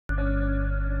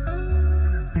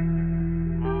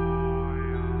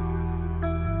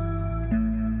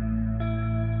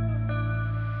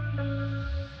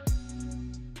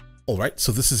Alright,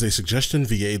 so this is a suggestion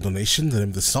via a donation. The name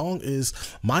of the song is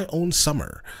My Own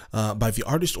Summer by the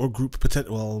artist or group,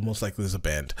 well, most likely there's a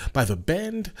band, by the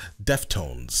band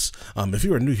Deftones. If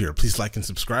you are new here, please like and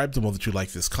subscribe. The more that you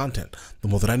like this content, the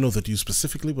more that I know that you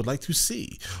specifically would like to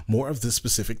see more of this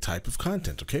specific type of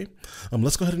content, okay?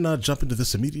 Let's go ahead and jump into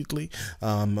this immediately.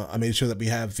 I made sure that we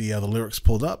have the lyrics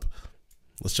pulled up.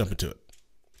 Let's jump into it.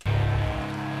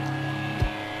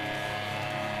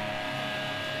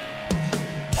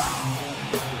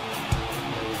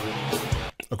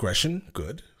 Aggression,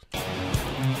 good. The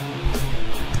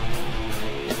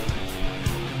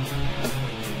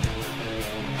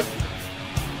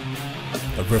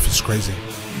riff is crazy.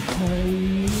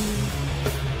 Hey,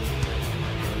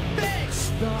 big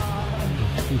star,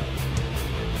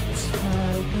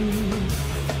 tell me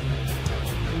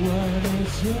what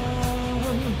is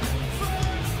wrong.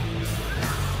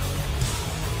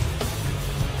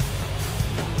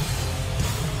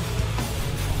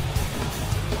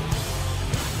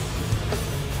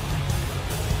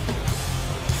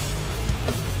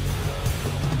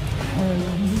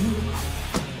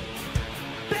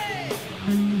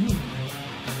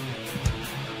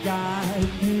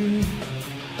 Guide me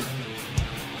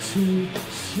to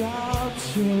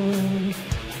shelter,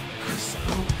 'cause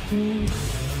I'll be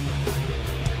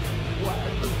what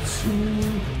to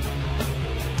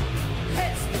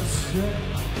hits the ship.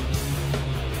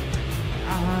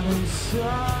 I'm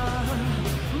sorry.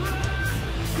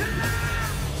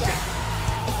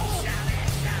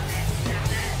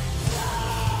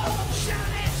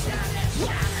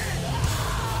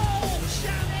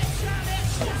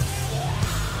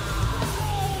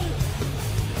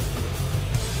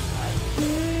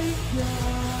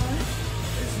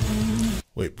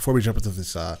 Wait, before we jump into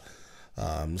this,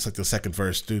 it's like the second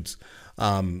verse, dudes.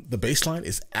 The bass line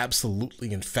is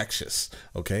absolutely infectious,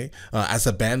 okay? As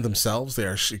a band themselves, they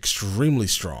are extremely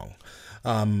strong.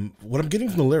 What I'm getting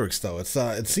from the lyrics, though, it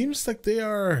seems like they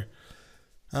are,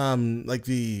 like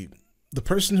the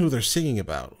person who they're singing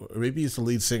about, or maybe it's the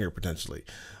lead singer potentially,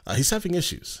 he's having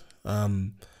issues.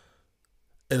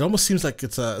 It almost seems like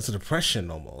it's a depression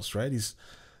almost, right? He's,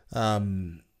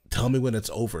 tell me when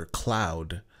it's over,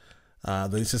 cloud.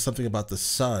 Then he says something about the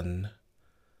sun.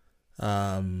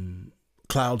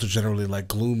 Clouds are generally like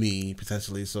gloomy,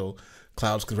 potentially, so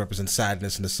clouds could represent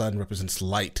sadness, and the sun represents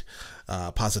light,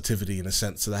 positivity in a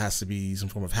sense, so that has to be some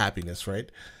form of happiness, right?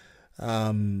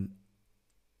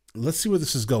 Let's see where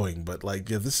this is going, but like,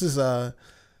 yeah, this is,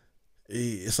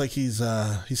 it's like he's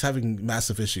having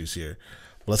massive issues here.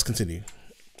 But let's continue.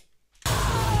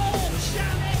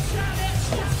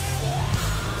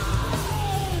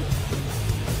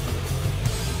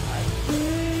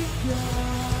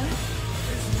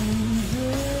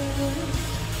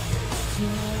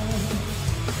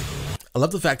 I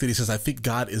love the fact that he says, I think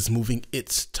God is moving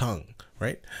its tongue,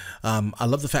 right? I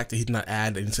love the fact that he did not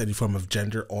add any form of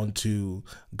gender onto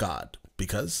God,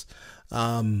 because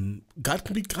God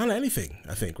can be kind of anything,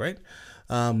 I think, right?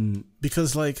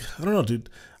 Because, like, I don't know, dude,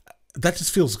 that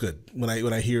just feels good when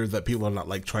I hear that people are not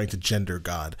like trying to gender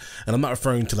God. And I'm not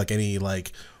referring to like any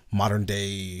like modern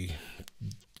day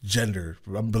gender,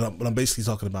 but what I'm basically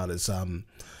talking about is I'm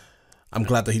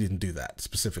glad that he didn't do that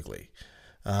specifically.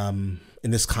 In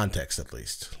this context, at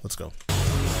least. Let's go.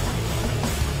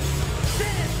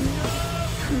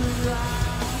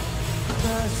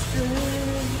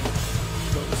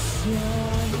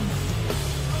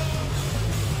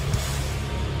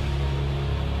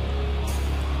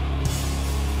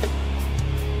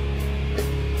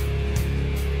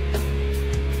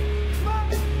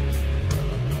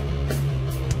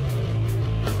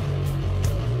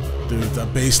 Dude,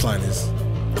 that bass line is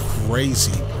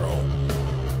crazy, bro.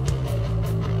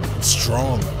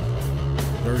 Strong,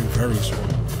 very, very strong.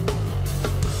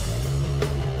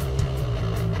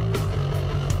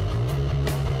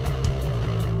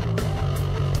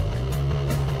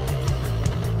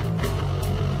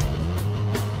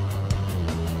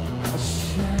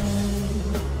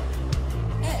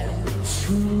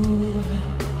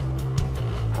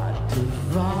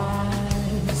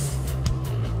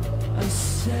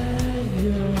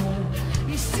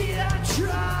 You see that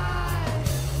try?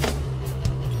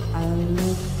 I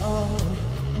look up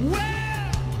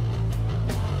where,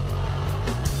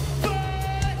 but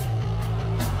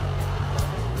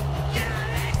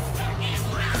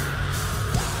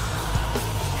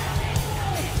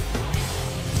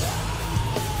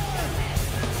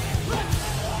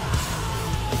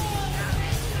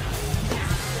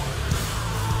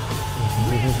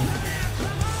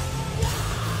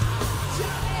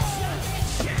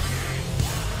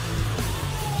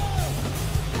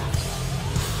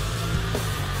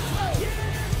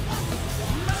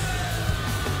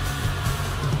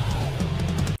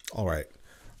All right,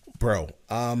 bro.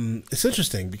 It's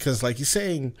interesting because like he's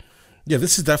saying, yeah,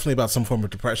 this is definitely about some form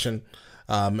of depression,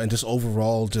 and just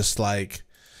overall, just like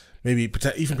maybe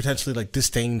even potentially like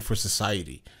disdain for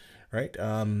society, right?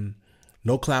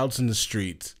 No clouds in the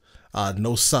street,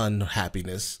 no sun,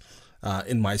 happiness,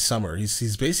 in my summer.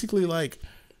 He's basically like,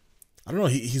 I don't know,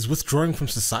 he's withdrawing from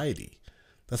society.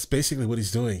 That's basically what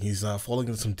he's doing. He's falling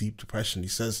into some deep depression. He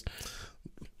says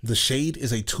the shade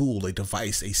is a tool, a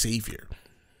device, a savior.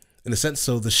 In a sense,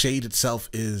 so the shade itself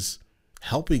is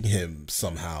helping him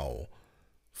somehow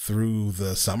through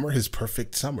the summer, his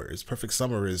perfect summer. His perfect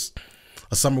summer is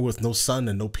a summer with no sun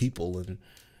and no people. And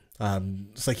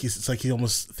it's like he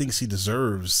almost thinks he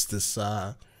deserves this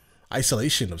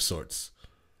isolation of sorts.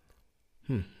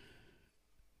 All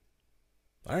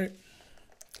right,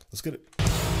 let's get it.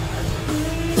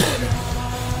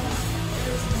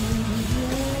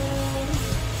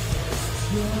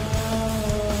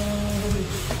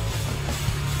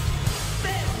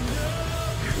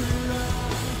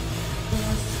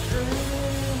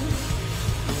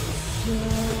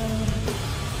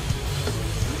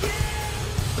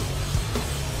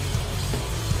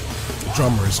 The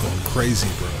drummer is going crazy,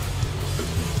 bro.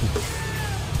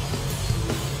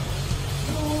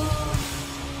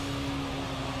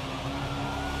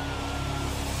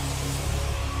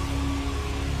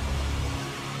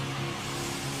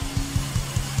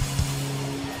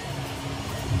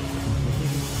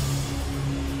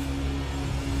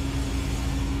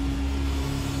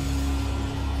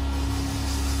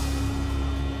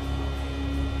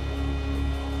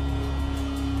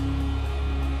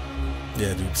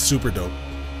 Yeah, dude, super dope.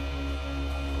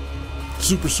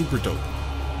 Super dope.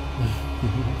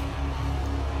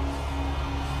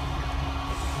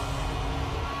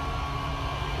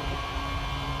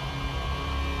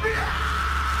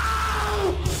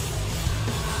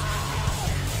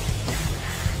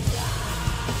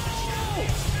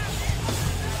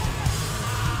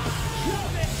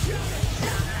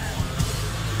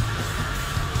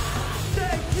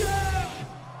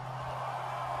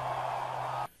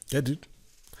 Yeah, dude.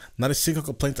 Not a single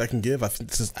complaint I can give. I think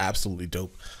this is absolutely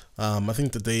dope. I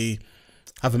think that they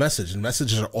have a message, and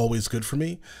messages are always good for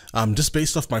me. Just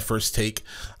based off my first take,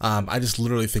 I just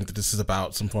literally think that this is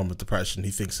about some form of depression.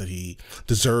 He thinks that he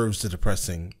deserves the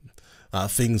depressing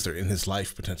things that are in his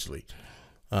life, potentially.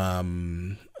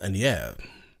 And yeah,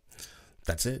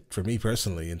 that's it for me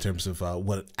personally in terms of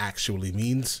what it actually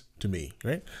means to me,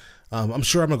 right? I'm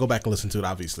sure I'm gonna go back and listen to it.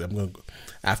 Obviously,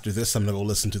 after this, I'm gonna go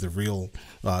listen to the real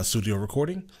studio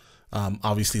recording.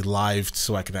 Obviously live,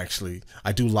 so I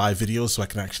do live videos so I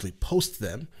can actually post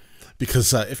them,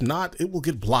 because if not, it will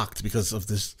get blocked because of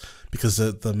this, because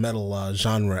the metal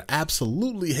genre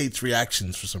absolutely hates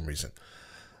reactions for some reason.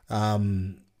 All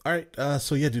right,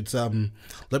 so yeah, dudes, let me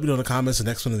know in the comments the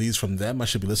next one of these from them I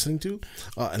should be listening to,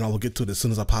 and I will get to it as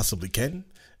soon as I possibly can.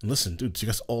 And listen, dudes, you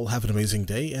guys all have an amazing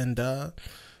day, and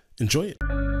enjoy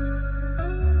it.